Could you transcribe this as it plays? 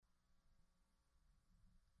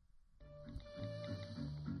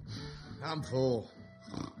I'm full.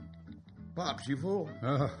 Pops, you full?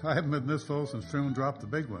 I haven't been this full since Truman dropped the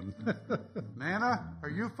big one. Nana, are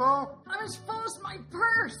you full? I'm as full as my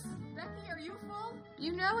purse. Becky, are you full?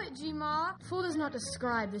 You know it, G-Ma. Full does not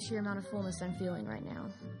describe the sheer amount of fullness I'm feeling right now.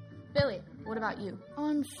 Billy, what about you?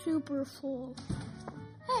 I'm super full.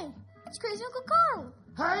 Hey, it's Crazy Uncle Carl.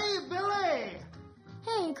 Hey, Billy!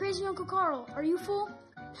 Hey, Crazy Uncle Carl, are you full?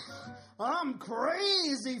 I'm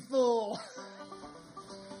crazy full.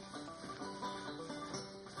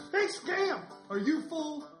 Hey, Scamp, are you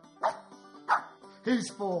full? He's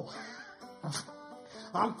full.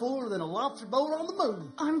 I'm fuller than a lobster boat on the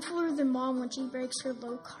moon. I'm fuller than Mom when she breaks her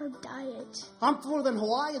low-carb diet. I'm fuller than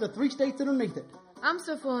Hawaii and the 3 states underneath it. I'm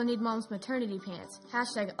so full I need Mom's maternity pants.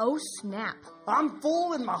 Hashtag oh snap. I'm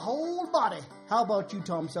full in my whole body. How about you,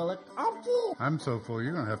 Tom Selleck? I'm full. I'm so full,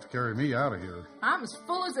 you're going to have to carry me out of here. I'm as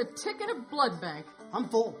full as a ticket of blood bank. I'm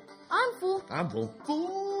full. I'm full. I'm full.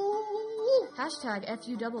 Full. Hashtag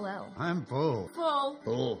FULL. I'm full. Full.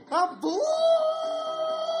 Full. I'm full.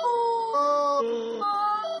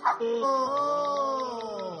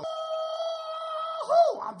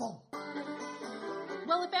 I'm full.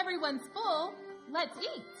 Well, if everyone's full, let's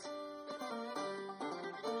eat.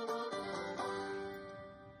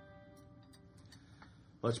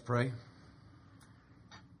 Let's pray.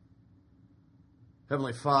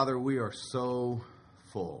 Heavenly Father, we are so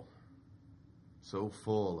full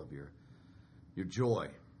of your joy,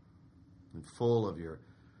 and full of your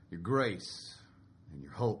grace and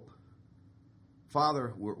your hope.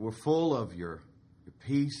 Father, we're full of your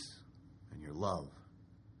peace and your love.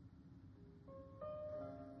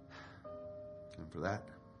 And for that,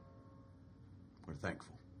 we're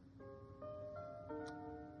thankful.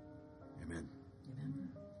 Amen. Amen.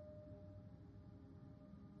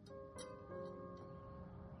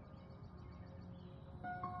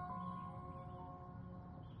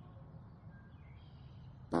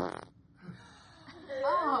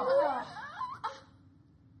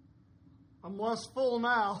 I'm less full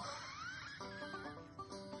now.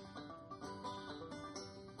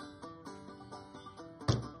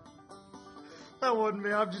 That wasn't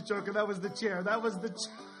me. I'm just joking. That was the chair. That was the chair.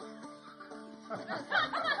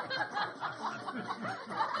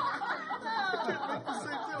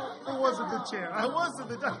 It wasn't the chair. I wasn't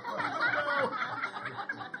the... No.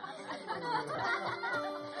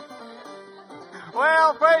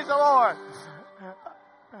 Well, praise the Lord.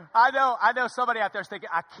 I know somebody out there is thinking,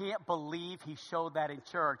 I can't believe he showed that in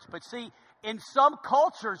church. But see, in some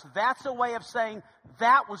cultures, that's a way of saying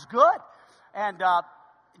that was good. And it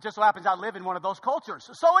just so happens I live in one of those cultures.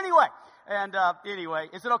 So anyway,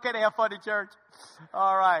 is it okay to have fun in church?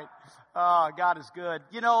 All right. Oh, God is good.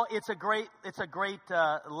 You know, it's a great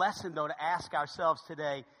lesson, though, to ask ourselves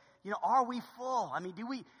today, you know, are we full? I mean,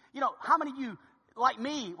 how many of you, like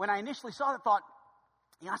me, when I initially saw it, thought,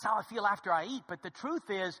 you know, that's how I feel after I eat. But the truth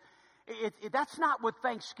is, that's not what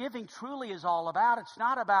Thanksgiving truly is all about. It's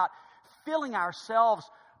not about filling ourselves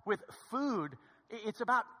with food. It's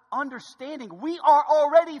about understanding we are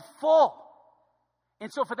already full.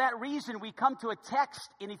 And so for that reason, we come to a text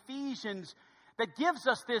in Ephesians that gives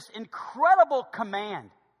us this incredible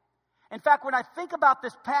command. In fact, when I think about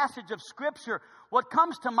this passage of Scripture, what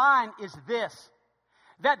comes to mind is this,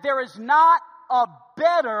 that there is not a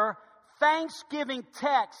better Thanksgiving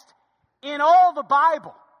text in all the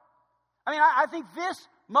Bible. I mean, I think this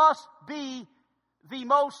must be the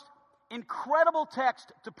most incredible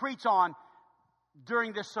text to preach on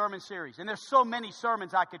during this sermon series. And there's so many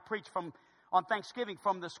sermons I could preach on Thanksgiving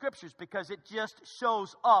from the Scriptures because it just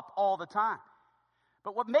shows up all the time.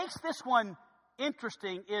 But what makes this one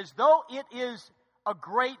interesting is, though it is a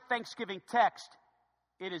great Thanksgiving text,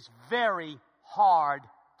 it is very hard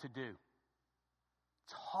to do.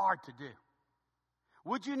 It's hard to do.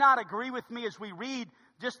 Would you not agree with me as we read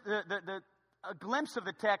just a glimpse of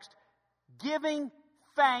the text? Giving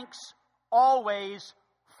thanks always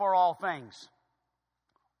for all things.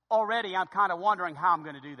 Already I'm kind of wondering how I'm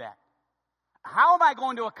going to do that. How am I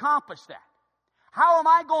going to accomplish that? How am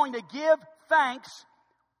I going to give thanks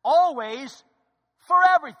always for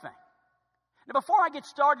everything? Now, before I get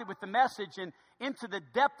started with the message and into the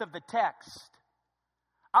depth of the text,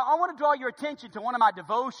 I want to draw your attention to one of my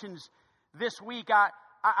devotions this week. I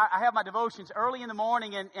have my devotions early in the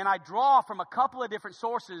morning, and I draw from a couple of different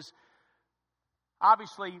sources,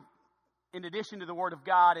 obviously, in addition to the Word of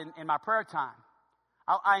God in my prayer time.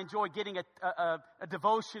 I enjoy getting a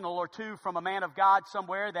devotional or two from a man of God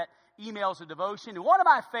somewhere that emails a devotion. And one of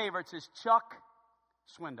my favorites is Chuck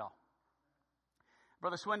Swindoll.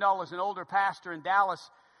 Brother Swindoll is an older pastor in Dallas,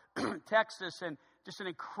 Texas, and just an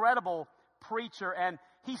incredible preacher. And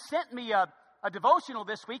he sent me a devotional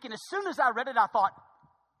this week, and as soon as I read it, I thought,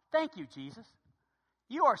 thank you, Jesus.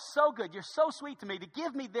 You are so good. You're so sweet to me to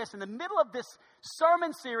give me this in the middle of this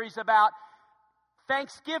sermon series about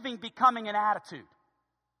Thanksgiving becoming an attitude.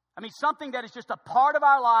 I mean, something that is just a part of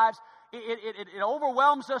our lives. It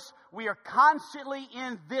overwhelms us. We are constantly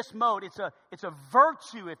in this mode. It's a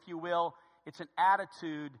virtue, if you will. It's an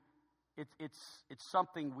attitude. It's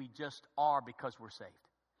something we just are because we're saved.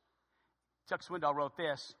 Chuck Swindoll wrote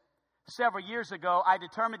this. Several years ago, I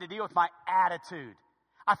determined to deal with my attitude.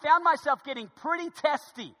 I found myself getting pretty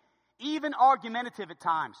testy, even argumentative at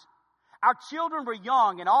times. Our children were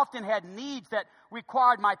young and often had needs that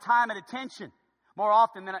required my time and attention. More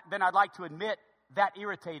often than I'd like to admit, that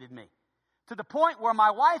irritated me. To the point where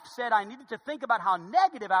my wife said I needed to think about how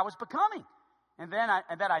negative I was becoming, and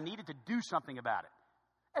that I needed to do something about it.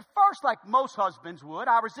 At first, like most husbands would,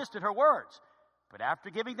 I resisted her words. But after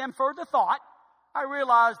giving them further thought, I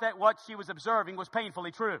realized that what she was observing was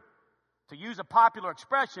painfully true. To use a popular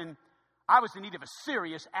expression, I was in need of a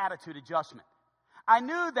serious attitude adjustment. I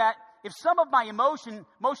knew that if some of my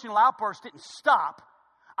emotional outbursts didn't stop,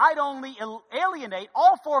 I'd only alienate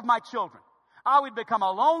all 4 of my children. I would become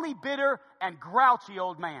a lonely, bitter, and grouchy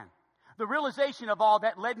old man. The realization of all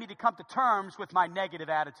that led me to come to terms with my negative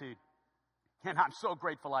attitude. And I'm so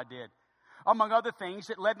grateful I did. Among other things,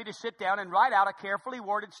 it led me to sit down and write out a carefully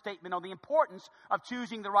worded statement on the importance of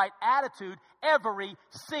choosing the right attitude every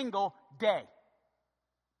single day.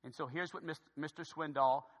 And so here's what Mr.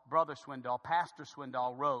 Swindoll, Brother Swindoll, Pastor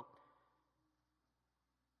Swindoll wrote.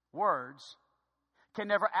 Words can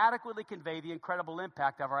never adequately convey the incredible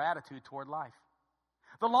impact of our attitude toward life.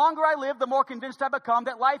 The longer I live, the more convinced I become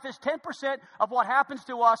that life is 10% of what happens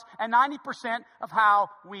to us and 90% of how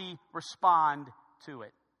we respond to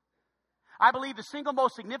it. I believe the single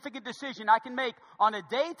most significant decision I can make on a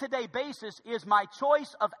day-to-day basis is my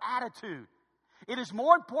choice of attitude. It is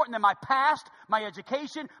more important than my past, my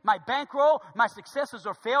education, my bankroll, my successes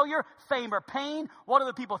or failure, fame or pain, what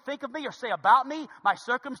other people think of me or say about me, my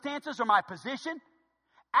circumstances or my position.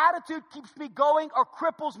 Attitude keeps me going or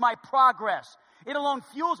cripples my progress. It alone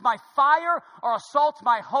fuels my fire or assaults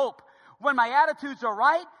my hope. When my attitudes are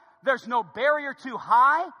right, there's no barrier too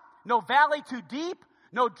high, no valley too deep,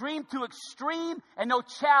 no dream too extreme, and no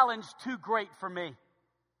challenge too great for me.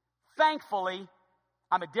 Thankfully,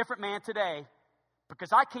 I'm a different man today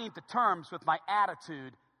because I came to terms with my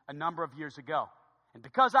attitude a number of years ago. And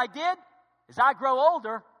because I did, as I grow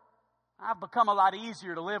older, I've become a lot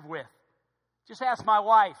easier to live with. Just ask my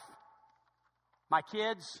wife, my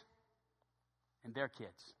kids, and their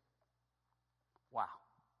kids. Wow.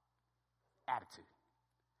 Attitude.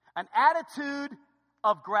 An attitude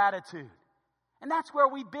of gratitude. And that's where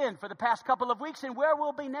we've been for the past couple of weeks and where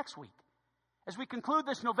we'll be next week. As we conclude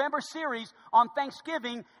this November series on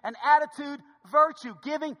Thanksgiving, an attitude, virtue,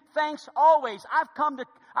 giving thanks always. I've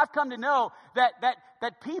come to know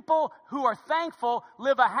that people who are thankful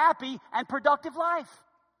live a happy and productive life.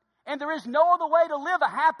 And there is no other way to live a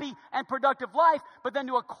happy and productive life but than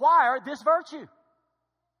to acquire this virtue.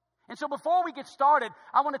 And so before we get started,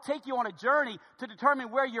 I want to take you on a journey to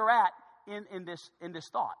determine where you're at in this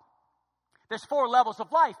thought. There's 4 levels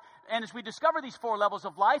of life. And as we discover these 4 levels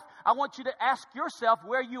of life, I want you to ask yourself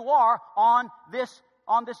where you are on this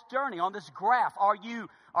journey, on this graph. Are you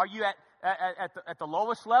at the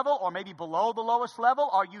lowest level, or maybe below the lowest level?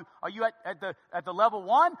 Are you at the level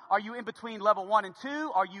 1? Are you in between level 1 and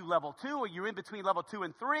 2? Are you level 2? Are you in between level 2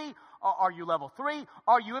 and 3? Are you level 3?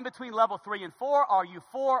 Are you in between level 3 and 4? Are you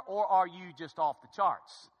 4, or are you just off the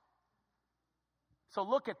charts? So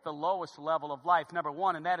look at the lowest level of life, number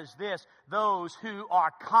 1, and that is this: those who are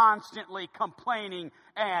constantly complaining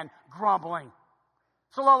and grumbling.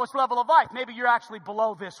 It's the lowest level of life. Maybe you're actually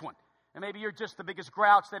below this one. And maybe you're just the biggest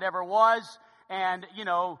grouch that ever was. And,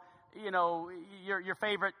 your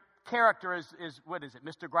favorite character is what is it,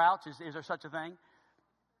 Mr. Grouch? Is there such a thing?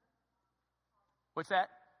 What's that?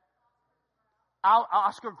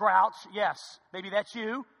 Oscar Grouch, yes. Maybe that's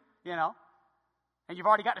you, And you've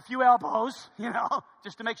already got a few elbows,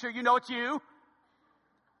 just to make sure you know it's you.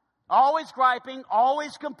 Always griping,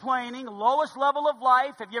 always complaining, lowest level of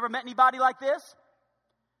life. Have you ever met anybody like this?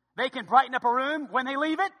 They can brighten up a room when they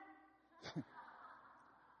leave it.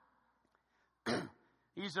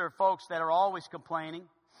 These are folks that are always complaining.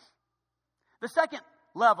 The second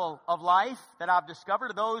level of life that I've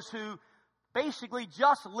discovered are those who basically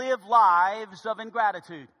just live lives of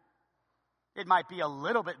ingratitude. It might be a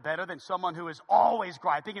little bit better than someone who is always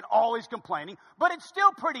griping and always complaining, but it's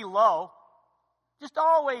still pretty low. Just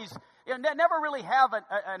always, never really have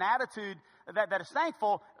an attitude that is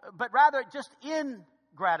thankful, but rather just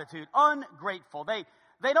ingratitude, ungrateful.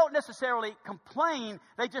 they don't necessarily complain.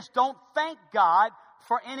 They just don't thank God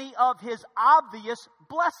for any of His obvious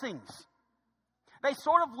blessings. They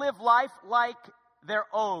sort of live life like they're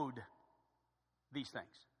owed these things.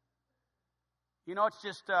 You know, it's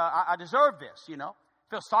just, I deserve this, you know.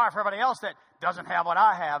 Feel sorry for everybody else that doesn't have what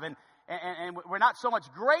I have. And we're not so much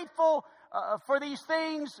grateful for these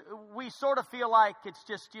things. We sort of feel like it's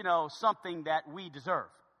just, you know, something that we deserve.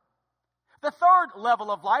 The third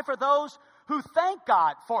level of life are those who thank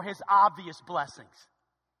God for His obvious blessings.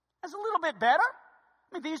 That's a little bit better.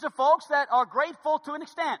 I mean, these are folks that are grateful to an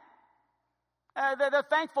extent. They're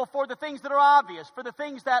thankful for the things that are obvious, for the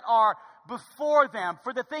things that are before them,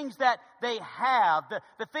 for the things that they have,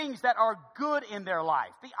 the things that are good in their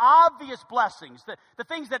life, the obvious blessings, the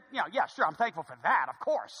things that, you know, yeah, sure, I'm thankful for that, of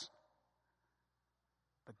course.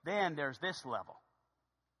 But then there's this level.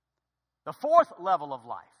 The fourth level of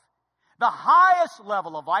life. The highest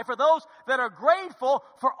level of life are those that are grateful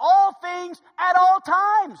for all things at all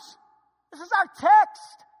times. This is our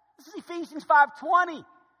text. This is Ephesians 5:20.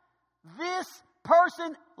 This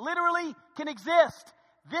person literally can exist.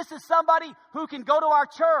 This is somebody who can go to our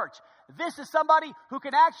church. This is somebody who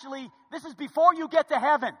can actually, this is before you get to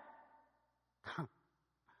heaven.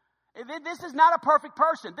 This is not a perfect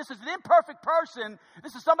person. This is an imperfect person.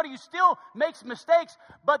 This is somebody who still makes mistakes,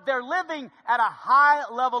 but they're living at a high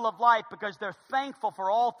level of life because they're thankful for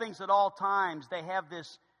all things at all times. They have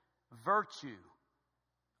this virtue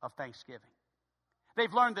of thanksgiving.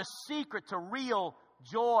 They've learned the secret to real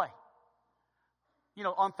joy. You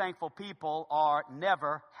know, unthankful people are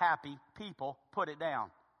never happy people. Put it down.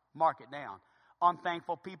 Mark it down.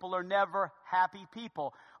 Unthankful people are never happy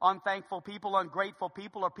people. Unthankful people, ungrateful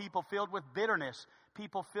people are people filled with bitterness,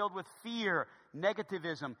 people filled with fear,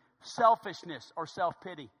 negativism, selfishness, or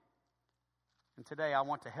self-pity. And today I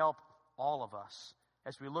want to help all of us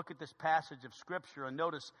as we look at this passage of Scripture and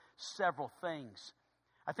notice several things.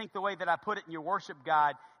 I think the way that I put it in your worship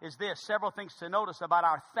guide is this: several things to notice about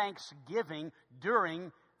our thanksgiving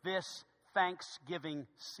during this Thanksgiving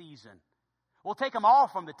season. We'll take them all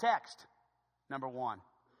from the text. Number one.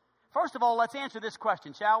 First of all, let's answer this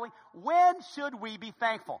question, shall we? When should we be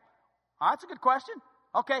thankful? All right, that's a good question.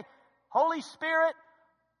 Okay, Holy Spirit,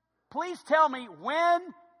 please tell me, when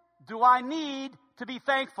do I need to be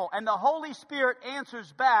thankful? And the Holy Spirit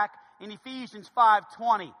answers back in Ephesians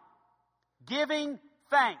 5:20. Giving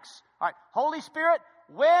thanks. All right, Holy Spirit,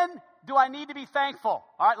 when do I need to be thankful?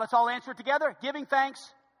 All right, let's all answer it together. Giving thanks.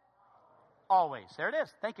 Always. There it is.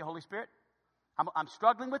 Thank you, Holy Spirit. I'm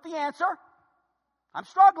struggling with the answer. I'm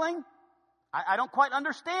struggling. I don't quite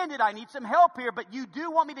understand it. I need some help here, but you do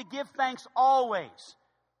want me to give thanks always.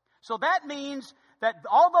 So that means that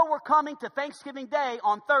although we're coming to Thanksgiving Day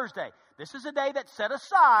on Thursday, this is a day that's set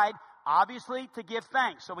aside, obviously, to give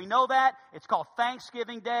thanks. So we know that. It's called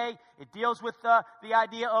Thanksgiving Day. It deals with the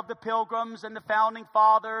idea of the Pilgrims and the Founding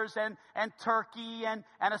Fathers and turkey and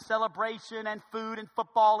a celebration and food and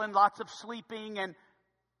football and lots of sleeping. And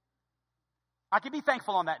I can be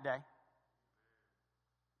thankful on that day.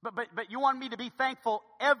 But you want me to be thankful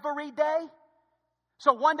every day?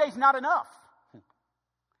 So one day's not enough.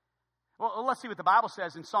 Well, let's see what the Bible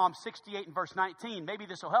says in Psalm 68 and verse 19. Maybe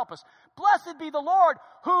this will help us. Blessed be the Lord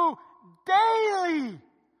who daily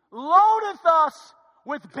loadeth us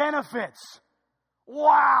with benefits.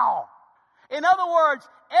 Wow. In other words,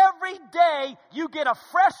 every day you get a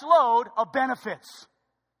fresh load of benefits.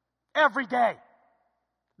 Every day.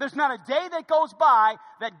 There's not a day that goes by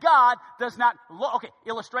that God does not... Okay,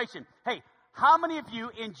 illustration. Hey, how many of you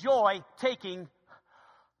enjoy taking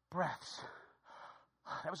breaths?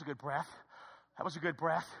 That was a good breath. That was a good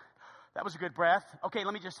breath. That was a good breath. Okay,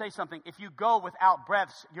 let me just say something. If you go without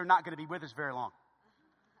breaths, you're not going to be with us very long.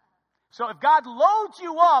 So if God loads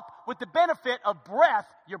you up with the benefit of breath,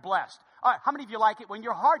 you're blessed. All right, how many of you like it when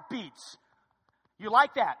your heart beats? You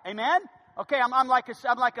like that? Amen? Okay, I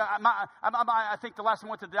think the last time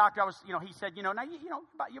I went to the doctor, he said, now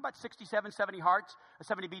you're about 67, 70 hearts,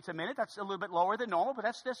 70 beats a minute. That's a little bit lower than normal, but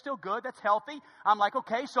that's still good. That's healthy. I'm like,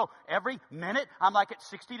 okay, so every minute I'm like at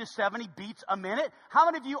 60 to 70 beats a minute. How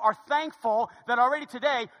many of you are thankful that already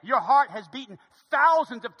today your heart has beaten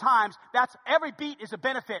thousands of times? That's every beat is a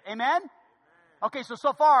benefit. Amen? Okay,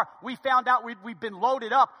 so far we found out we've been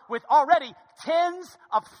loaded up with already tens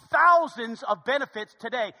of thousands of benefits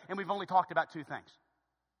today, and we've only talked about two things.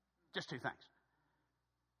 Just two things.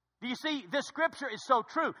 Do you see, this scripture is so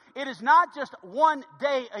true. It is not just one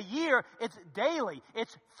day a year, it's daily.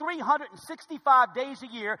 It's 365 days a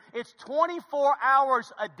year. It's 24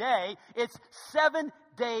 hours a day. It's 7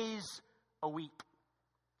 days a week.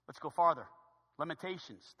 Let's go farther.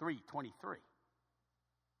 Lamentations 3:23.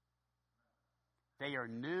 They are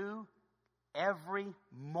new every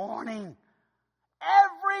morning.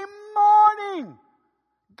 Every morning.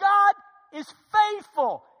 God is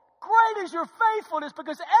faithful. Great is your faithfulness,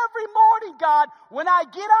 because every morning, God, when I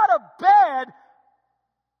get out of bed,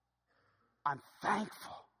 I'm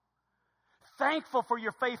thankful. Thankful for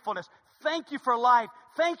your faithfulness. Thank you for life.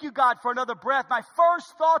 Thank you, God, for another breath. My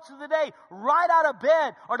first thoughts of the day, right out of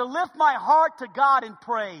bed, are to lift my heart to God in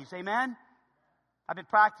praise. Amen? I've been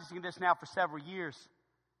practicing this now for several years.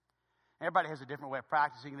 Everybody has a different way of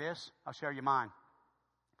practicing this. I'll share you mine.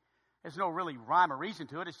 There's no really rhyme or reason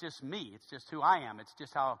to it. It's just me. It's just who I am. It's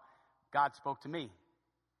just how God spoke to me.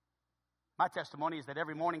 My testimony is that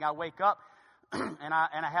every morning I wake up and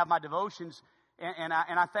I have my devotions, and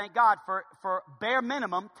I thank God for bare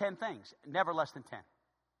minimum 10 things. Never less than 10.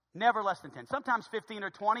 Never less than 10. Sometimes 15 or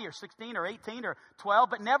 20 or 16 or 18 or 12,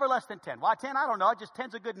 but never less than 10. Why 10? I don't know. Just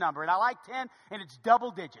 10's a good number. And I like 10, and it's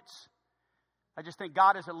double digits. I just think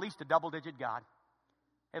God is at least a double-digit God.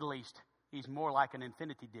 At least. He's more like an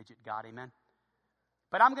infinity-digit God. Amen?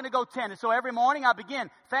 But I'm going to go 10. And so every morning I begin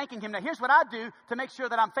thanking Him. Now here's what I do to make sure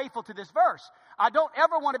that I'm faithful to this verse. I don't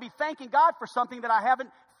ever want to be thanking God for something that I haven't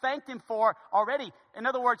thanked Him for already. In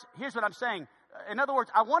other words, here's what I'm saying. In other words,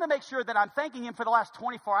 I want to make sure that I'm thanking Him for the last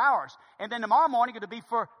 24 hours. And then tomorrow morning it'll be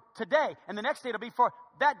for today. And the next day it'll be for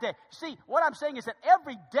that day. See, what I'm saying is that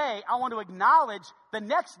every day I want to acknowledge the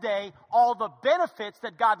next day all the benefits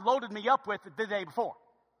that God loaded me up with the day before.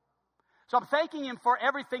 So I'm thanking Him for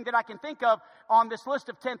everything that I can think of on this list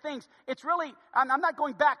of 10 things. It's really, I'm not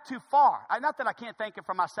going back too far. Not that I can't thank Him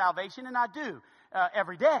for my salvation, and I do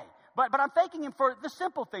every day. But I'm thanking Him for the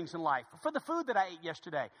simple things in life, for the food that I ate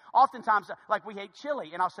yesterday. Oftentimes, like we ate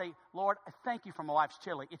chili, and I'll say, Lord, I thank you for my wife's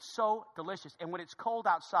chili. It's so delicious. And when it's cold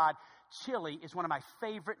outside, chili is one of my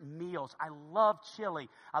favorite meals. I love chili.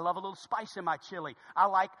 I love a little spice in my chili. I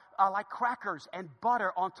like crackers and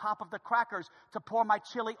butter on top of the crackers to pour my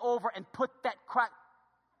chili over and put that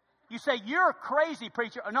You say, you're crazy,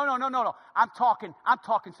 preacher. No. I'm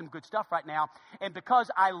talking some good stuff right now. And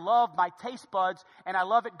because I love my taste buds and I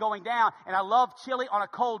love it going down and I love chili on a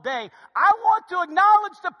cold day, I want to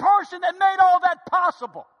acknowledge the person that made all that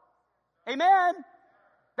possible. Amen?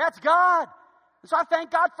 That's God. And so I thank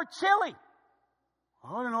God for chili. I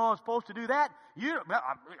don't know how I'm supposed to do that.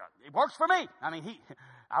 It works for me. I mean,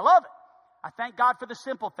 I love it. I thank God for the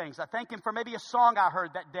simple things. I thank Him for maybe a song I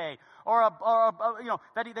heard that day, or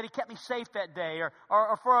that He kept me safe that day,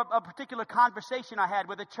 or for a particular conversation I had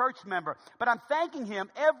with a church member. But I'm thanking Him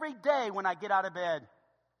every day when I get out of bed.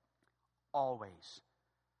 Always.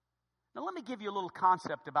 Now let me give you a little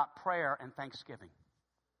concept about prayer and thanksgiving.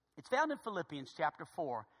 It's found in Philippians chapter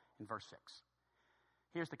 4 and verse 6.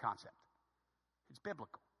 Here's the concept. It's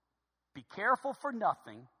biblical. Be careful for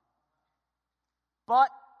nothing, but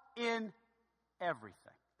in everything.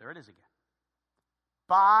 There it is again.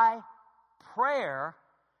 By prayer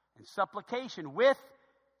and supplication with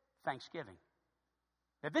thanksgiving.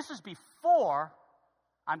 Now this is before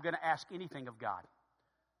I'm going to ask anything of God.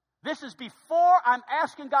 This is before I'm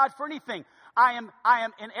asking God for anything. I am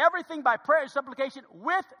in everything by prayer and supplication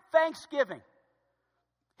with thanksgiving.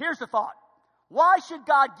 Here's the thought. Why should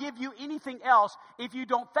God give you anything else if you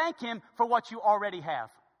don't thank Him for what you already have?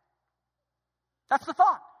 That's the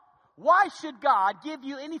thought. Why should God give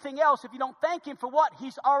you anything else if you don't thank Him for what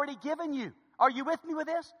He's already given you? Are you with me with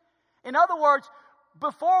this? In other words,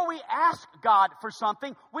 before we ask God for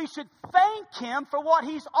something, we should thank Him for what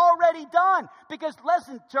He's already done. Because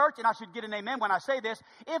listen, church, and I should get an amen when I say this,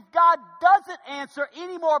 if God doesn't answer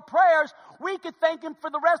any more prayers, we could thank Him for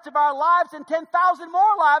the rest of our lives and 10,000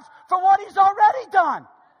 more lives for what He's already done.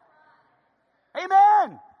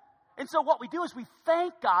 Amen. And so what we do is we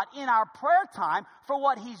thank God in our prayer time for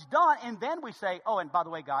what He's done, and then we say, oh, and by the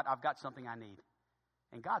way, God, I've got something I need.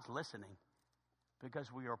 And God's listening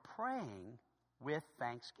because we are praying with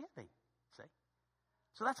thanksgiving. See?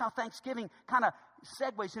 So that's how thanksgiving kind of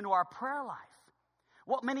segues into our prayer life.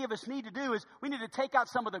 What many of us need to do is we need to take out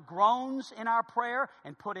some of the groans in our prayer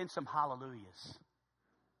and put in some hallelujahs.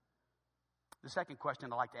 The second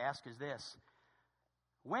question I'd like to ask is this.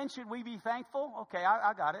 When should we be thankful? Okay,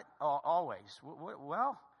 I got it. Always.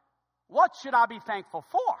 Well, what should I be thankful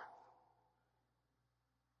for?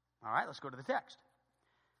 All right, let's go to the text.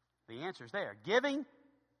 The answer's there. Giving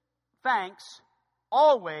thanks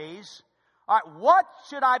always. All right, what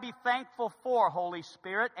should I be thankful for, Holy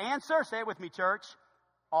Spirit? Answer, say it with me, church.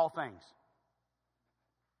 All things.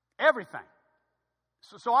 Everything.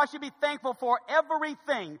 So I should be thankful for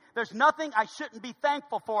everything. There's nothing I shouldn't be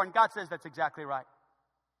thankful for, and God says that's exactly right.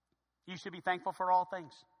 You should be thankful for all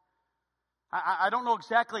things. I don't know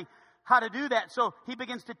exactly how to do that. So he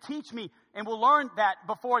begins to teach me, and we'll learn that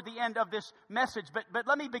before the end of this message. But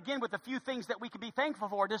let me begin with a few things that we can be thankful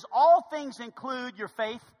for. Does all things include your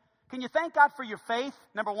faith? Can you thank God for your faith?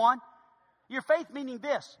 Number one, your faith meaning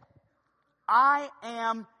this: I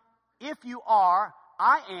am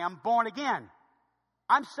born again.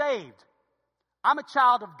 I'm saved. I'm a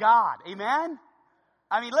child of God. Amen?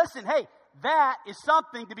 I mean, listen, hey, that is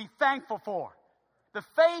something to be thankful for. The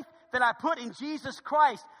faith that I put in Jesus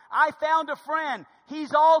Christ. I found a friend.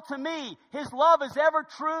 He's all to me. His love is ever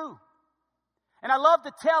true. And I love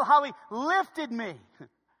to tell how he lifted me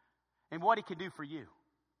and what he can do for you.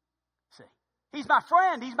 See, he's my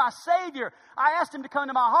friend. He's my Savior. I asked him to come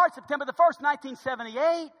into my heart September the 1st,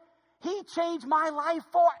 1978. He changed my life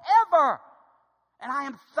forever. And I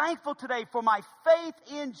am thankful today for my faith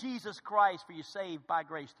in Jesus Christ, for you're saved by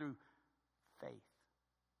grace through faith.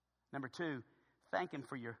 Number two, thank him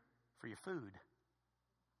for your food.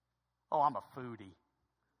 Oh, I'm a foodie.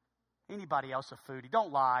 Anybody else a foodie?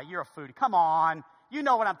 Don't lie. You're a foodie. Come on. You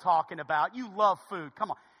know what I'm talking about. You love food.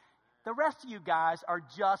 Come on. The rest of you guys are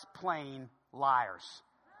just plain liars.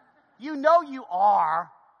 You know you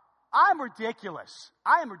are. I'm ridiculous.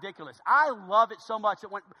 I am ridiculous. I love it so much that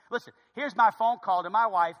listen, here's my phone call to my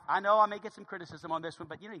wife. I know I may get some criticism on this one,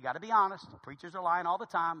 but you got to be honest. Preachers are lying all the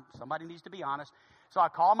time. Somebody needs to be honest. So I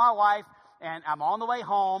call my wife, and I'm on the way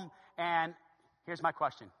home, and here's my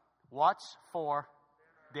question. What's for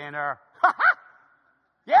dinner?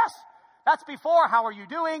 Yes, that's before. How are you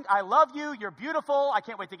doing? I love you. You're beautiful. I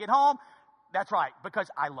can't wait to get home. That's right, because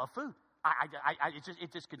I love food.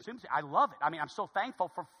 It just consumes me. I love it. I mean, I'm so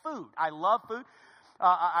thankful for food. I love food.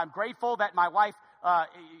 I'm grateful that my wife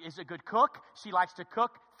is a good cook. She likes to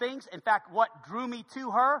cook things. In fact, what drew me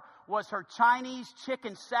to her was her Chinese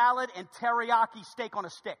chicken salad and teriyaki steak on a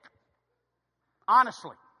stick.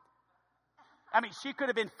 Honestly. I mean, she could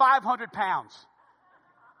have been 500 pounds.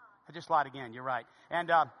 I just lied again. You're right. And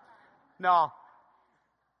no,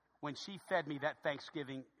 when she fed me that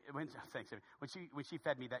when she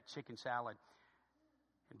fed me that chicken salad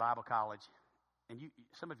in Bible college, and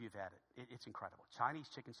some of you have had it. It's incredible. Chinese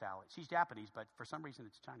chicken salad. She's Japanese, but for some reason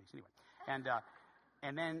it's Chinese anyway.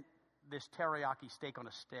 And then this teriyaki steak on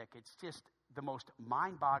a stick. It's just the most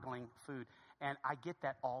mind-boggling food, and I get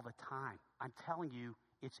that all the time. I'm telling you,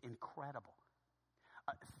 it's incredible.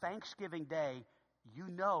 Thanksgiving Day, you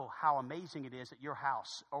know how amazing it is at your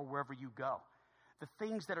house or wherever you go. The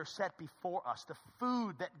things that are set before us, the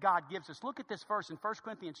food that God gives us. Look at this verse in 1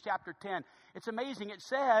 Corinthians chapter 10. It's amazing. It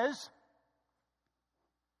says,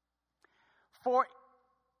 for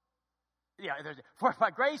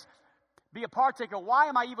by grace be a partaker. Why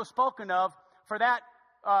am I evil spoken of? For that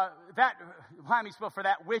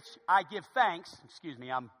which I give thanks. Excuse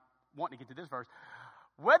me, I'm wanting to get to this verse.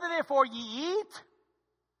 Whether therefore ye eat,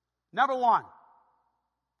 number one,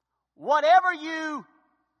 whatever you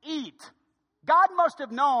eat. God must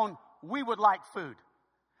have known we would like food.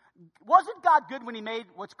 Wasn't God good when he made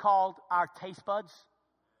what's called our taste buds?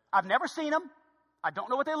 I've never seen them. I don't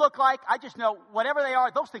know what they look like. I just know whatever they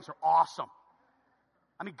are, those things are awesome.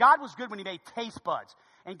 I mean, God was good when he made taste buds.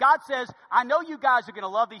 And God says, I know you guys are going to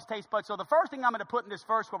love these taste buds. So the first thing I'm going to put in this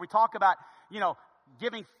verse where we talk about,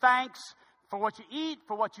 giving thanks for what you eat,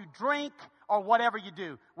 for what you drink, or whatever you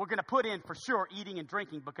do. We're going to put in for sure eating and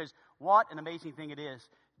drinking, because what an amazing thing it is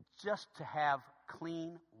just to have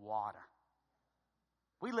clean water.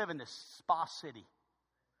 We live in this spa city,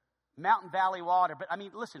 Mountain Valley water. But I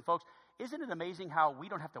mean, listen, folks, isn't it amazing how we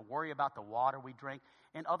don't have to worry about the water we drink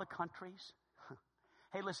in other countries?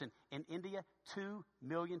 Hey, listen, in India, 2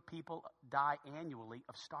 million people die annually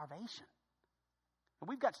of starvation. And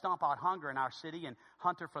we've got Stomp Out Hunger in our city and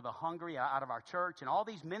Hunter for the Hungry out of our church and all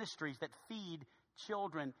these ministries that feed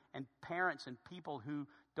children and parents and people who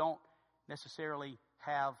don't necessarily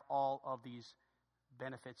have all of these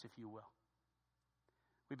benefits, if you will.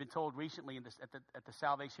 We've been told recently at the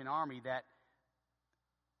Salvation Army that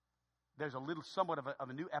there's somewhat of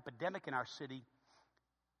a new epidemic in our city,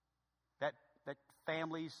 that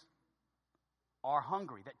families are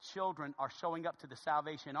hungry, that children are showing up to the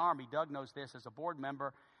Salvation Army. Doug knows this as a board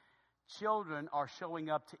member. Children are showing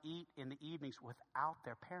up to eat in the evenings without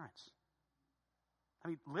their parents. I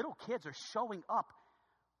mean, little kids are showing up.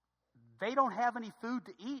 They don't have any food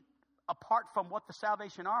to eat apart from what the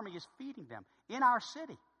Salvation Army is feeding them in our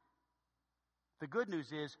city. The good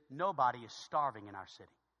news is nobody is starving in our city.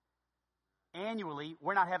 Annually,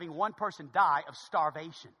 we're not having one person die of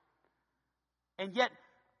starvation. And yet,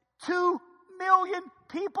 2 million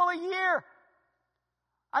people a year.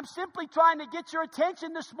 I'm simply trying to get your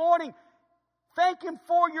attention this morning. Thank him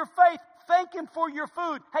for your faith. Thank him for your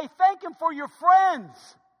food. Hey, thank him for your friends.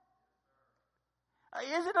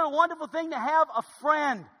 Isn't it a wonderful thing to have a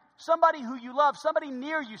friend, somebody who you love, somebody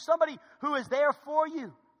near you, somebody who is there for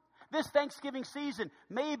you? This Thanksgiving season,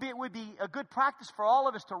 maybe it would be a good practice for all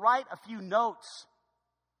of us to write a few notes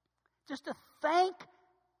just to thank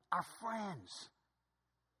our friends.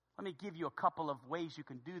 Let me give you a couple of ways you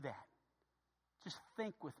can do that. Just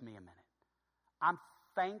think with me a minute. I'm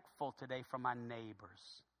thankful today for my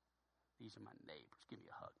neighbors. These are my neighbors. Give me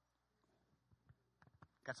a hug.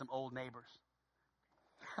 Got some old neighbors.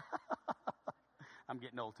 I'm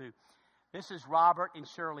getting old too. This is Robert and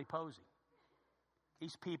Shirley Posey.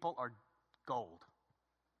 These people are gold.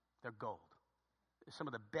 They're gold. They're some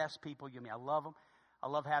of the best people you meet. I love them. I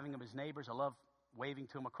love having them as neighbors. I love waving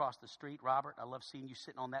to them across the street. Robert, I love seeing you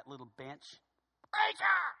sitting on that little bench.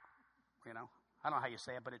 Preacher! You know, I don't know how you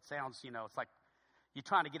say it, but it sounds, it's like you're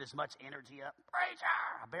trying to get as much energy up. Preacher!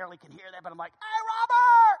 I barely can hear that, but I'm like, hey,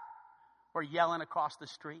 Robert! We're yelling across the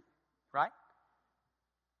street, right?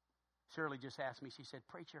 Shirley just asked me, she said,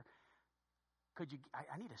 Preacher,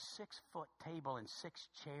 I need a 6-foot table and 6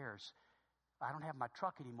 chairs. I don't have my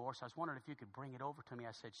truck anymore, so I was wondering if you could bring it over to me.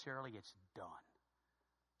 I said, Shirley, it's done.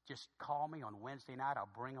 Just call me on Wednesday night. I'll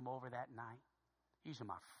bring them over that night. These are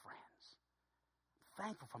my friends.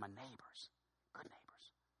 Thankful for my neighbors. Good neighbors.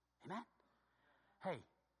 Amen? Hey,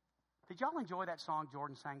 did y'all enjoy that song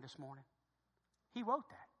Jordan sang this morning? He wrote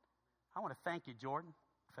that. I want to thank you, Jordan,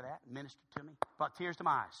 for that. Ministered to me. Brought tears to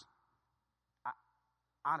my eyes.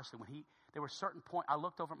 Honestly, there were certain points, I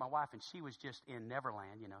looked over at my wife and she was just in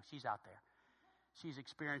Neverland, she's out there. She's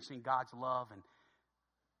experiencing God's love, and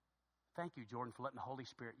thank you, Jordan, for letting the Holy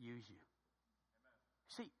Spirit use you. Amen.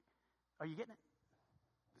 See, are you getting it?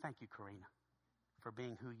 Thank you, Karina, for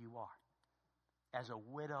being who you are. As a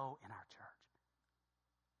widow in our church.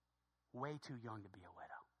 Way too young to be a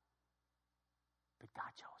widow. But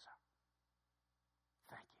God chose her.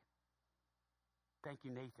 Thank you. Thank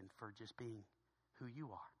you, Nathan, for just being who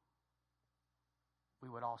you are. We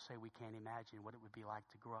would all say we can't imagine what it would be like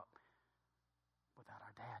to grow up without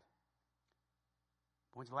our dad.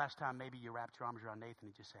 When's the last time maybe you wrapped your arms around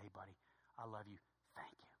Nathan and just say, hey, buddy, I love you.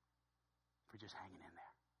 Thank you for just hanging in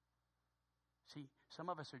there. See, some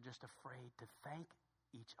of us are just afraid to thank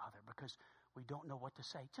each other because we don't know what to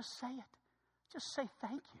say. Just say it. Just say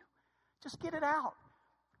thank you. Just get it out.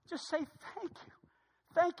 Just say thank you.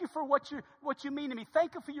 Thank you for what you mean to me.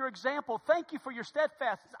 Thank you for your example. Thank you for your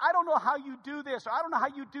steadfastness. I don't know how you do this, or I don't know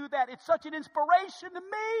how you do that. It's such an inspiration to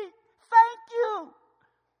me. Thank you.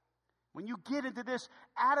 When you get into this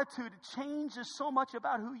attitude, it changes so much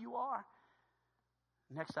about who you are.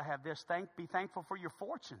 Next, I have this. Be thankful for your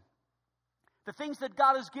fortune. The things that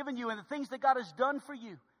God has given you and the things that God has done for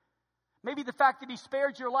you. Maybe the fact that He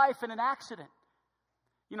spared your life in an accident.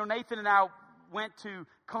 Nathan and I went to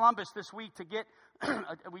Columbus this week to get,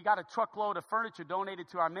 we got a truckload of furniture donated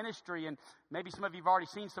to our ministry, and maybe some of you have already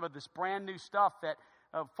seen some of this brand new stuff that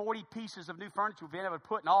 40 pieces of new furniture we've been able to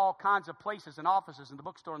put in all kinds of places and offices and the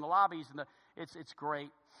bookstore and the lobbies, and it's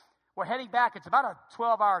great. We're heading back. It's about a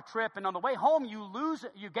 12-hour trip, and on the way home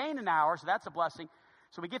you gain an hour, so that's a blessing.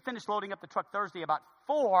 So we get finished loading up the truck Thursday about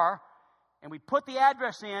 4, and we put the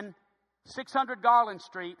address in, 600 Garland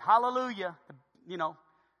Street, hallelujah,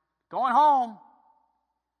 going home,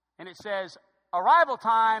 and it says, arrival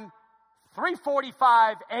time,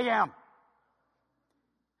 3:45 a.m.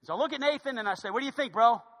 So I look at Nathan and I say, what do you think,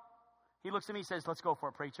 bro? He looks at me and says, let's go for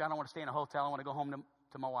it, preacher. I don't want to stay in a hotel. I want to go home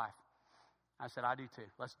to my wife. I said, I do too.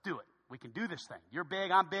 Let's do it. We can do this thing. You're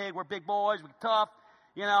big, I'm big, we're big boys, we're tough,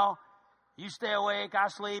 You stay awake, I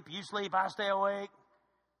sleep. You sleep, I stay awake.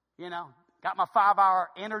 Got my 5-hour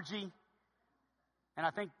energy. And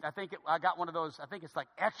I got one of those. I think it's like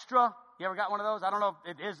extra. You ever got one of those? I don't know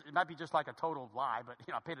if it is. It might be just like a total lie, but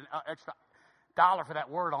I paid an extra $1 for that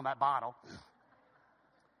word on that bottle.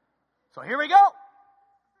 So here we go.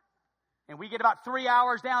 And we get about 3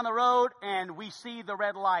 hours down the road, and we see the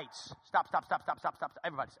red lights. Stop.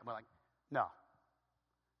 Everybody, we're like, no.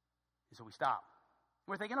 And so we stop.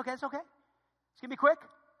 We're thinking, okay, it's okay. It's going to be quick.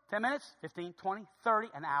 10 minutes, 15, 20, 30,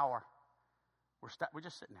 an hour. We're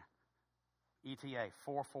just sitting there. ETA,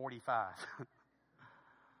 4:45.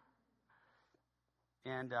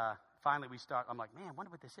 And finally we start. I'm like, man, I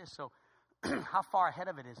wonder what this is. So how far ahead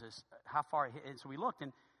of it is this? How far ahead? And so we looked,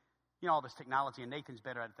 and all this technology, and Nathan's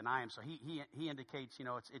better at it than I am. So he indicates,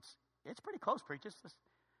 it's pretty close, preacher. It's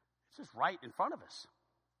just right in front of us.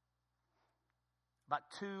 About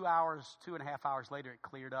 2.5 hours later, it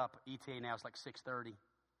cleared up. ETA now is like 6:30.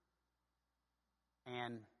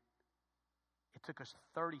 And it took us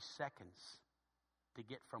 30 seconds to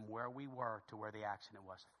get from where we were to where the accident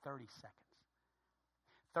was. 30 seconds.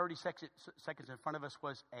 30 seconds in front of us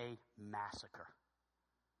was a massacre.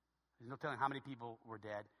 no telling how many people were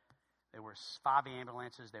dead. There were 5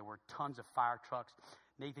 ambulances. There were tons of fire trucks.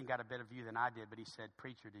 Nathan got a better view than I did, but he said,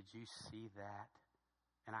 "Preacher, did you see that?"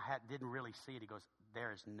 And I didn't really see it. He goes,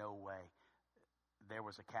 "There is no way there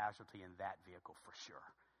was a casualty in that vehicle for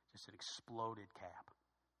sure. Just an exploded cab.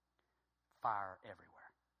 Fire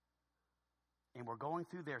everywhere." And we're going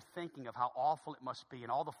through there thinking of how awful it must be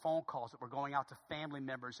and all the phone calls that were going out to family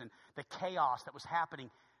members and the chaos that was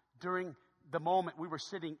happening during the moment we were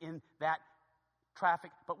sitting in that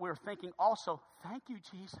traffic. But we were thinking also, thank you,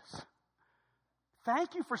 Jesus.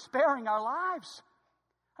 Thank you for sparing our lives.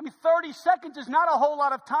 30 seconds is not a whole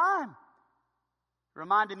lot of time. It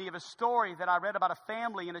reminded me of a story that I read about a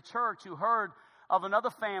family in a church who heard of another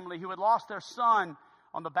family who had lost their son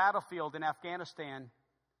on the battlefield in Afghanistan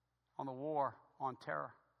on the war on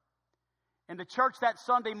terror. And the church that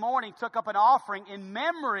Sunday morning took up an offering in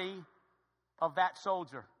memory of that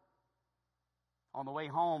soldier. On the way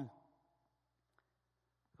home,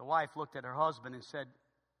 the wife looked at her husband and said,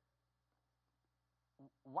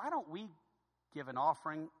 "Why don't we give an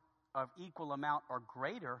offering of equal amount or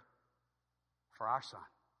greater for our son?"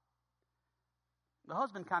 The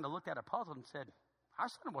husband kind of looked at her puzzled and said, "Our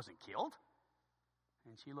son wasn't killed."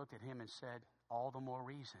 And she looked at him and said, "All the more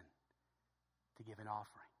reason to give an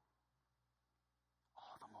offering.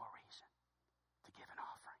 All the more reason to give an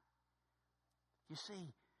offering." You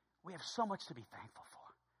see, we have so much to be thankful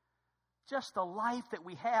for. Just the life that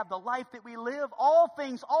we have, the life that we live, all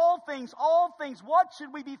things, all things, all things. What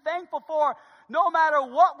should we be thankful for? No matter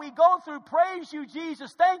what we go through, praise you,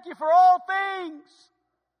 Jesus. Thank you for all things.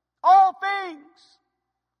 All things.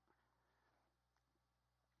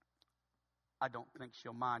 I don't think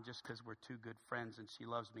she'll mind just because we're two good friends and she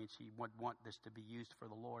loves me and she would want this to be used for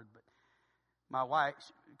the Lord. But my wife,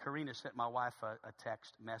 Karina, sent my wife a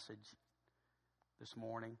text message this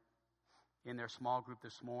morning. In their small group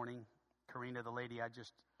this morning, Karina, the lady I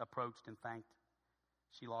just approached and thanked,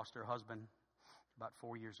 she lost her husband about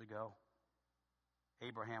 4 years ago.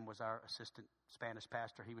 Abraham was our assistant Spanish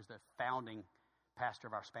pastor. He was the founding pastor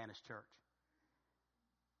of our Spanish church.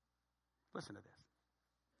 Listen to this.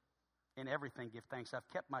 In everything, give thanks. I've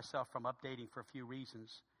kept myself from updating for a few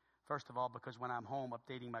reasons. First of all, because when I'm home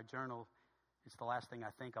updating my journal, it's the last thing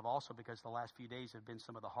I think of. Also, because the last few days have been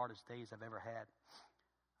some of the hardest days I've ever had.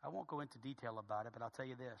 I won't go into detail about it, but I'll tell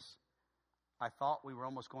you this. I thought we were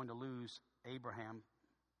almost going to lose Abraham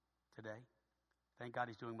today. Thank God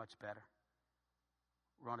he's doing much better.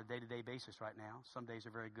 We're on a day-to-day basis right now. Some days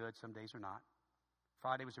are very good, some days are not.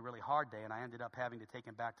 Friday was a really hard day, and I ended up having to take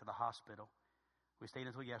him back to the hospital. We stayed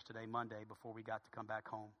until yesterday, Monday, before we got to come back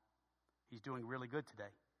home. He's doing really good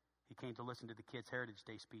today. He came to listen to the kids' Heritage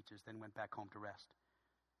Day speeches, then went back home to rest.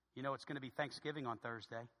 You know, it's going to be Thanksgiving on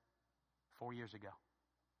Thursday, 4 years ago.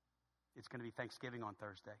 It's going to be Thanksgiving on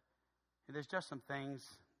Thursday. And there's just some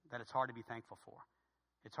things that it's hard to be thankful for.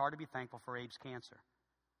 It's hard to be thankful for Abe's cancer.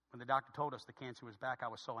 When the doctor told us the cancer was back, I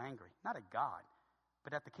was so angry. Not at God,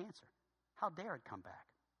 but at the cancer. How dare it come back?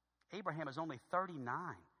 Abraham is only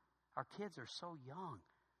 39. Our kids are so young.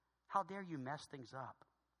 How dare you mess things up?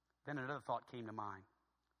 Then another thought came to mind.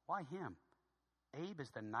 Why him? Abe is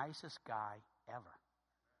the nicest guy ever.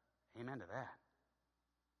 Amen to that.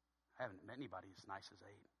 I haven't met anybody as nice as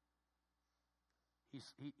Abe.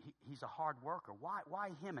 He's a hard worker.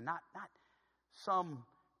 Why him and not some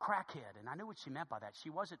crackhead? And I knew what she meant by that. She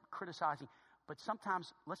wasn't criticizing. But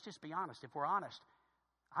sometimes, let's just be honest. If we're honest,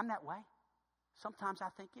 I'm that way. Sometimes I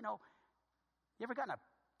think, you ever gotten a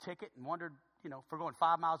ticket and wondered, for going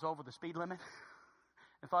 5 miles over the speed limit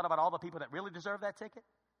and thought about all the people that really deserve that ticket?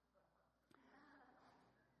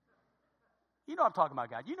 You know what I'm talking about,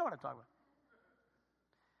 God. You know what I'm talking about.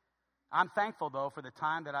 I'm thankful, though, for the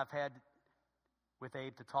time that I've had with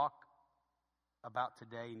Abe to talk about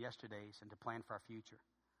today and yesterday's and to plan for our future.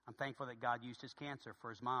 I'm thankful that God used his cancer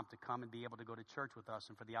for his mom to come and be able to go to church with us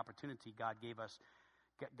and for the opportunity God gave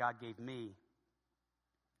me.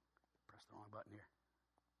 Press the wrong button here.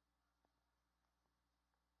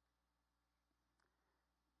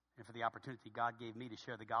 And for the opportunity God gave me to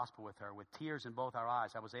share the gospel with her. With tears in both our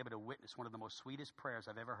eyes, I was able to witness one of the most sweetest prayers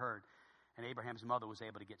I've ever heard. And Abraham's mother was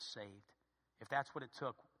able to get saved. If that's what it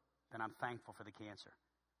took, then I'm thankful for the cancer.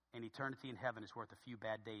 And eternity in heaven is worth a few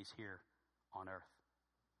bad days here on earth.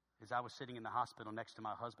 As I was sitting in the hospital next to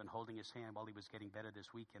my husband holding his hand while he was getting better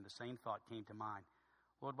this weekend, the same thought came to mind.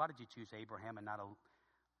 Lord, why did you choose Abraham and not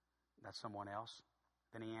someone else?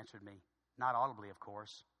 Then he answered me, not audibly, of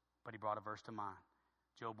course, but he brought a verse to mind.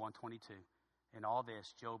 Job 1:22. In all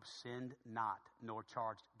this, Job sinned not, nor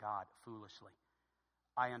charged God foolishly.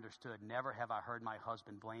 I understood. Never have I heard my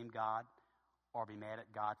husband blame God or be mad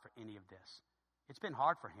at God for any of this. It's been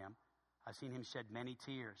hard for him, I've seen him shed many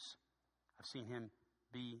tears. I've seen him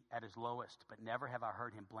be at his lowest, but never have I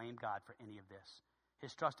heard him blame God for any of this.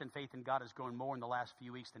 His trust and faith in God has grown more in the last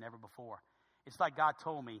few weeks than ever before. It's like God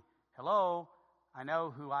told me, hello, I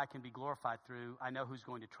know who I can be glorified through. I know who's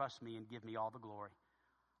going to trust me and give me all the glory.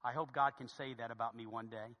 I hope God can say that about me one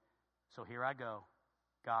day. So here I go.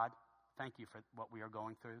 God, thank you for what we are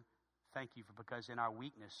going through. Thank you because in our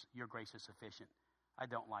weakness, your grace is sufficient. I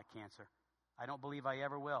don't like cancer. I don't believe I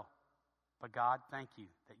ever will. But God, thank you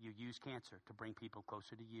that you use cancer to bring people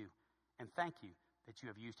closer to you. And thank you that you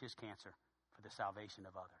have used his cancer for the salvation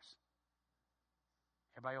of others.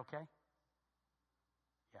 Everybody okay?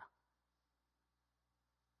 Yeah.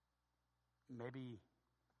 Maybe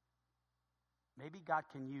God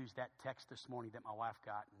can use that text this morning that my wife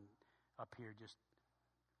got and up here just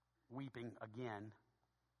weeping again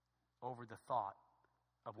over the thought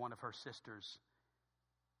of one of her sisters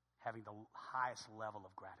having the highest level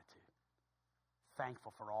of gratitude.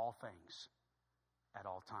 Thankful for all things at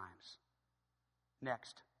all times.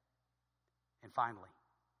 Next, and finally,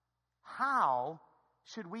 how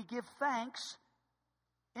should we give thanks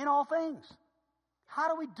in all things? How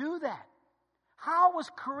do we do that? How was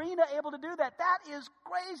Karina able to do that? That is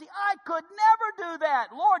crazy. I could never do that.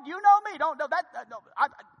 Lord, you know me. Don't know that. No,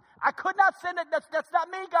 I could not send it. That's not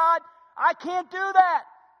me, God. I can't do that.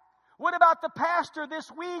 What about the pastor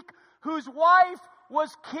this week whose wife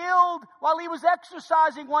was killed while he was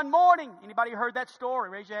exercising one morning? Anybody heard that story?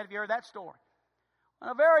 Raise your hand if you heard that story.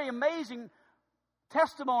 A very amazing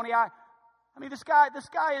testimony. I mean, this guy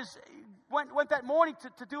went that morning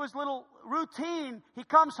to do his little routine. He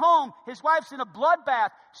comes home. His wife's in a bloodbath.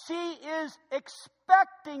 She is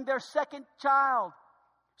expecting their second child.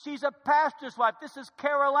 She's a pastor's wife. This is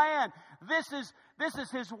Carol Ann. This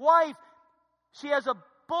is his wife. She has a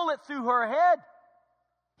bullet through her head.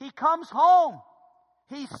 He comes home.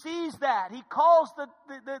 He sees that. He calls the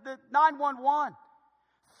 911.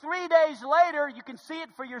 3 days later, you can see it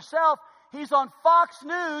for yourself, he's on Fox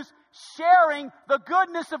News sharing the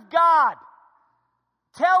goodness of God.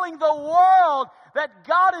 Telling the world that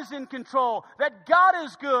God is in control, that God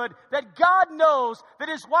is good, that God knows, that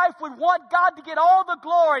his wife would want God to get all the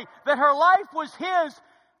glory, that her life was his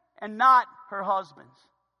and not her husband's.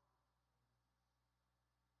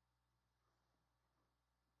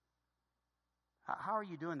 How are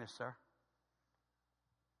you doing this, sir?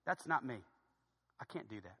 That's not me. I can't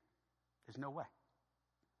do that. There's no way.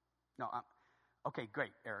 No, okay,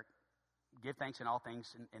 great, Eric. Give thanks in all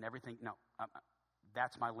things and everything. No,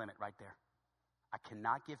 that's my limit right there. I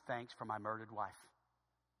cannot give thanks for my murdered wife.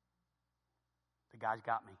 The guy's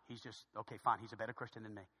got me. He's just, okay, fine. He's a better Christian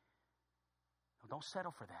than me. No, don't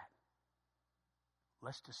settle for that.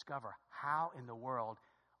 Let's discover how in the world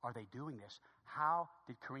are they doing this? How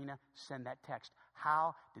did Karina send that text?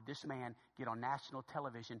 How did this man get on national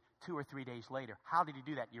television 2 or 3 days later? How did he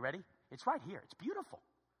do that? You ready? It's right here. It's beautiful.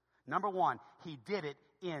 Number one, he did it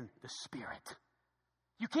in the Spirit.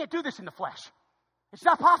 You can't do this in the flesh. It's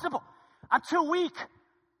not possible. I'm too weak.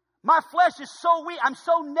 My flesh is so weak. I'm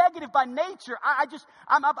so negative by nature. I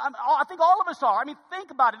think all of us are. I mean,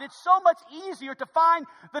 think about it. It's so much easier to find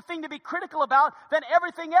the thing to be critical about than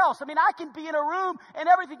everything else. I mean, I can be in a room and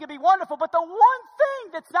everything can be wonderful, but the one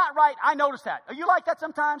thing that's not right, I notice that. Are you like that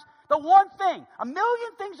sometimes? The one thing. A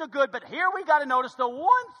million things are good, but here we got to notice the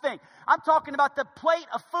one thing. I'm talking about the plate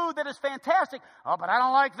of food that is fantastic. Oh, but I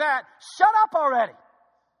don't like that. Shut up already.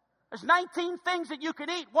 There's 19 things that you can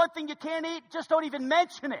eat. One thing you can't eat, just don't even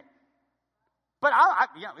mention it. But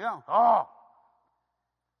oh.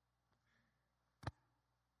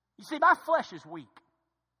 You see, my flesh is weak.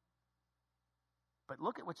 But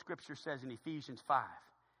look at what Scripture says in Ephesians 5,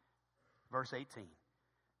 verse 18.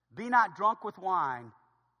 Be not drunk with wine,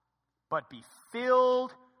 but be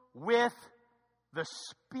filled with the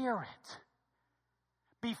Spirit.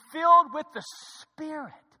 Be filled with the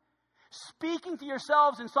Spirit. Speaking to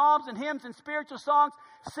yourselves in psalms and hymns and spiritual songs,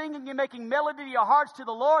 singing and making melody to your hearts to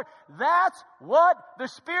the Lord. That's what the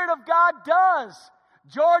Spirit of God does.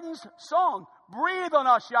 Jordan's song, breathe on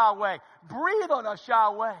us, Yahweh. Breathe on us,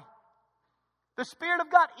 Yahweh. The Spirit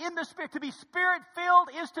of God in the Spirit. To be Spirit-filled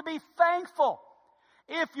is to be thankful.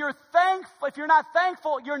 If you're not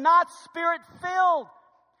thankful, you're not Spirit-filled.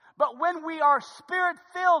 But when we are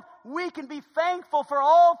Spirit-filled, we can be thankful for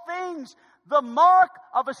all things. The mark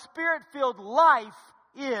of a Spirit-filled life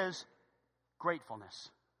is gratefulness.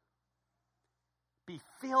 Be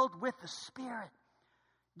filled with the Spirit.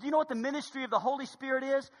 Do you know what the ministry of the Holy Spirit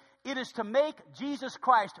is? It is to make Jesus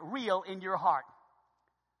Christ real in your heart.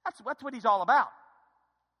 That's what he's all about.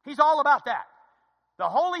 He's all about that. The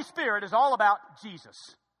Holy Spirit is all about Jesus.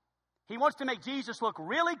 He wants to make Jesus look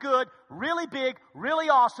really good, really big, really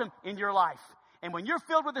awesome in your life. And when you're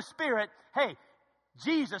filled with the Spirit, hey,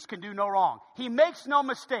 Jesus can do no wrong. He makes no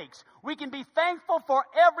mistakes. We can be thankful for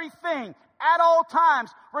everything at all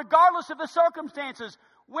times, regardless of the circumstances.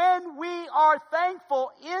 When we are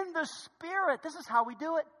thankful in the Spirit, this is how we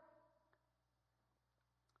do it.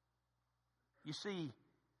 You see,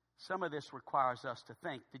 some of this requires us to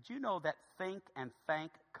think. Did you know that think and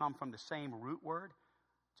thank come from the same root word,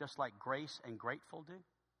 just like grace and grateful do?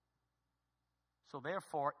 So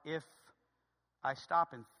therefore, if I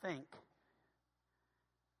stop and think,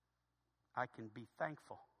 I can be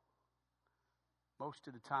thankful. Most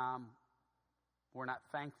of the time, we're not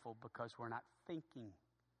thankful because we're not thinking.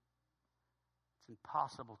 It's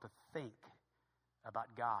impossible to think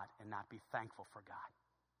about God and not be thankful for God.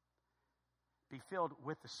 Be filled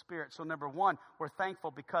with the Spirit. So number one, we're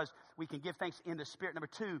thankful because we can give thanks in the Spirit. Number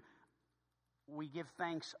two, we give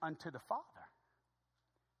thanks unto the Father.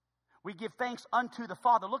 We give thanks unto the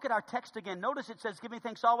Father. Look at our text again. Notice it says, giving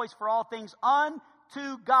thanks always for all things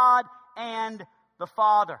unto God and the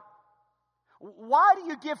Father. Why do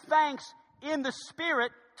you give thanks in the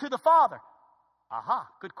Spirit to the Father? Aha,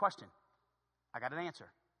 good question. I got an answer.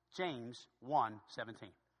 James 1:17.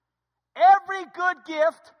 Every good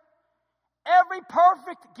gift, every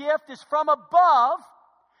perfect gift is from above.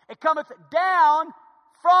 It cometh down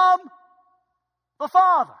from the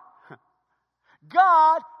Father.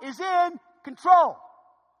 God is in control.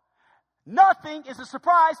 Nothing is a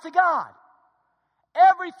surprise to God.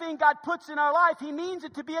 Everything God puts in our life, He means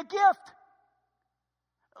it to be a gift.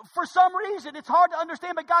 For some reason, it's hard to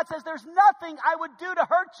understand, but God says there's nothing I would do to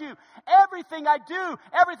hurt you. Everything I do,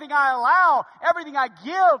 everything I allow, everything I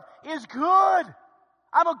give is good.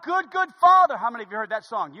 I'm a good, good Father. How many of you heard that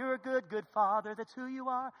song? You're a good, good Father. That's who you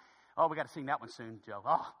are. Oh, we got to sing that one soon, Joe.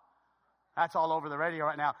 Oh, that's all over the radio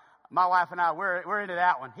right now. My wife and I, we're into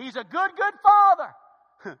that one. He's a good, good Father.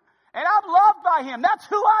 And I'm loved by Him. That's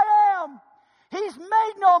who I am. He's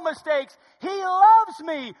made no mistakes. He loves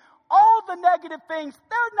me. All the negative things,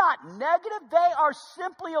 they're not negative. They are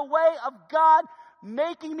simply a way of God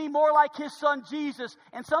making me more like His Son Jesus.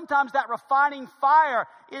 And sometimes that refining fire,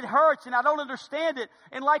 it hurts and I don't understand it.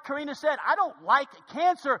 And like Karina said, I don't like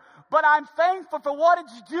cancer, but I'm thankful for what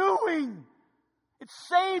it's doing. It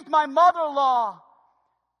saved my mother-in-law.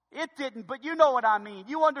 It didn't, but you know what I mean.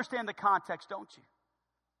 You understand the context, don't you?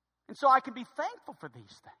 And so I can be thankful for these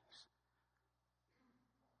things.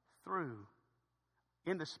 Through,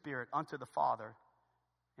 in the Spirit, unto the Father,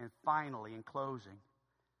 and finally, in closing,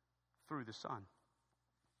 through the Son.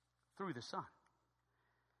 Through the Son.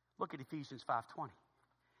 Look at Ephesians 5:20.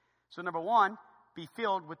 So number one, be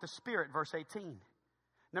filled with the Spirit, verse 18.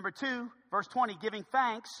 Number two, verse 20, giving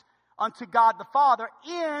thanks unto God the Father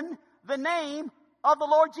in the name of the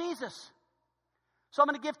Lord Jesus. So I'm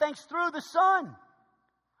going to give thanks through the Son.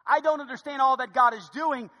 I don't understand all that God is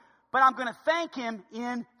doing, but I'm going to thank Him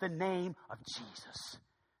in the name of Jesus.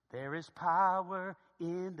 There is power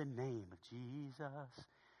in the name of Jesus.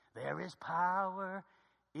 There is power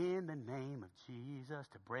in the name of Jesus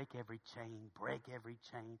to break every chain, break every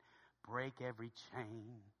chain, break every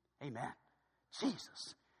chain. Amen.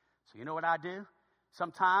 Jesus. So you know what I do?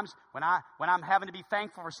 Sometimes when I'm having to be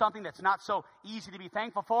thankful for something that's not so easy to be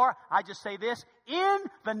thankful for, I just say this, in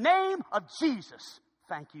the name of Jesus,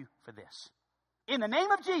 thank you for this. In the name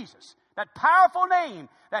of Jesus, that powerful name,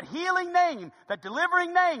 that healing name, that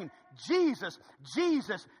delivering name, Jesus,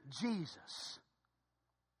 Jesus, Jesus.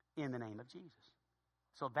 In the name of Jesus.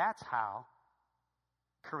 So that's how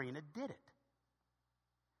Karina did it.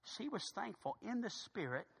 She was thankful in the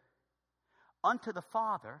Spirit unto the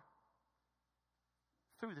Father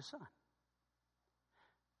through the Son.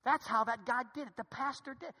 That's how that guy did it. The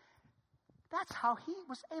pastor did. That's how he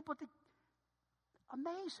was able to.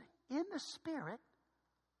 Amazing. In the Spirit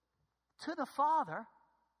to the Father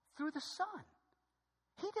through the Son.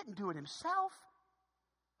 He didn't do it himself.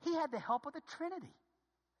 He had the help of the Trinity.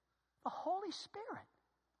 The Holy Spirit.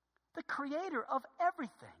 The creator of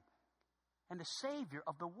everything. And the Savior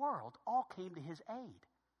of the world all came to His aid.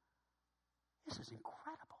 This is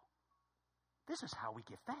incredible. This is how we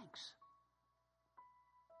give thanks.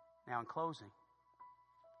 Now, in closing,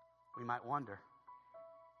 we might wonder,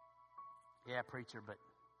 yeah, preacher, but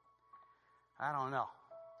I don't know.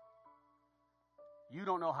 You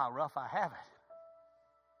don't know how rough I have it.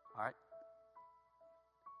 All right.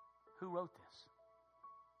 Who wrote this?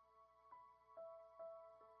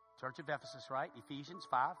 Church of Ephesus, right? Ephesians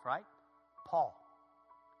 5, right? Paul.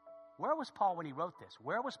 Where was Paul when he wrote this?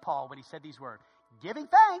 Where was Paul when he said these words? Giving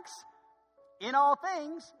thanks in all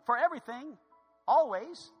things, for everything,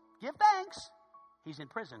 always, give thanks. He's in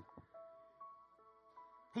prison.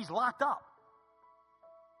 He's locked up.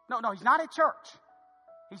 No, he's not at church.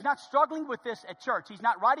 He's not struggling with this at church. He's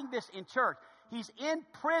not writing this in church. He's in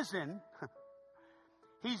prison.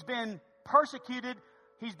 He's been persecuted.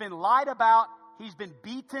 He's been lied about. He's been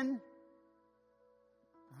beaten.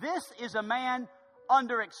 This is a man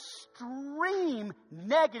under extreme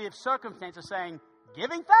negative circumstances saying,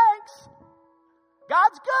 giving thanks.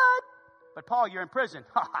 God's good. But Paul, you're in prison.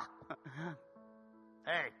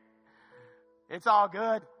 Hey, it's all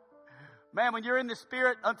good. Man, when you're in the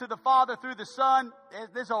Spirit unto the Father through the Son,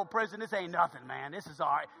 this old prison, this ain't nothing, man. This is all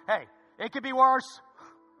right. Hey, it could be worse.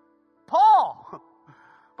 Paul.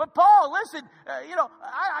 But Paul, listen,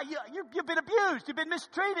 you've been abused. You've been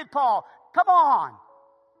mistreated, Paul. Come on.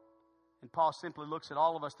 And Paul simply looks at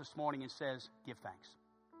all of us this morning and says, give thanks.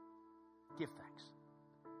 Give thanks.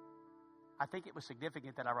 I think it was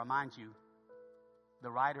significant that I remind you, the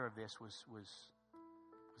writer of this was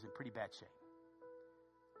in pretty bad shape,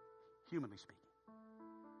 humanly speaking.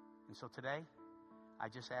 And so today, I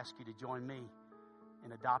just ask you to join me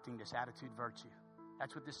in adopting this attitude virtue.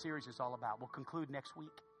 That's what this series is all about. We'll conclude next week.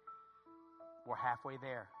 We're halfway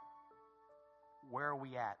there. Where are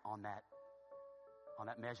we at on that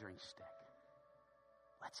measuring stick?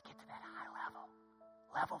 Let's get to that high level.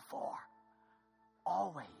 Level 4.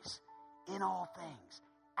 Always, in all things,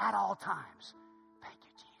 at all times. Thank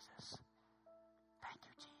you, Jesus. Thank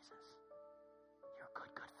you, Jesus. You're a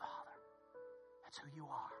good, good Father. That's who you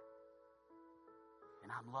are.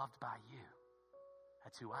 And I'm loved by you.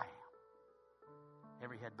 That's who I am.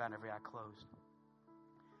 Every head bowed, every eye closed.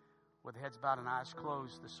 With heads bowed and eyes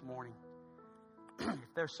closed this morning,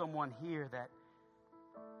 if there's someone here that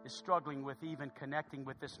is struggling with even connecting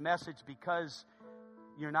with this message because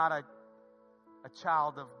you're not a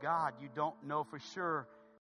child of God, you don't know for sure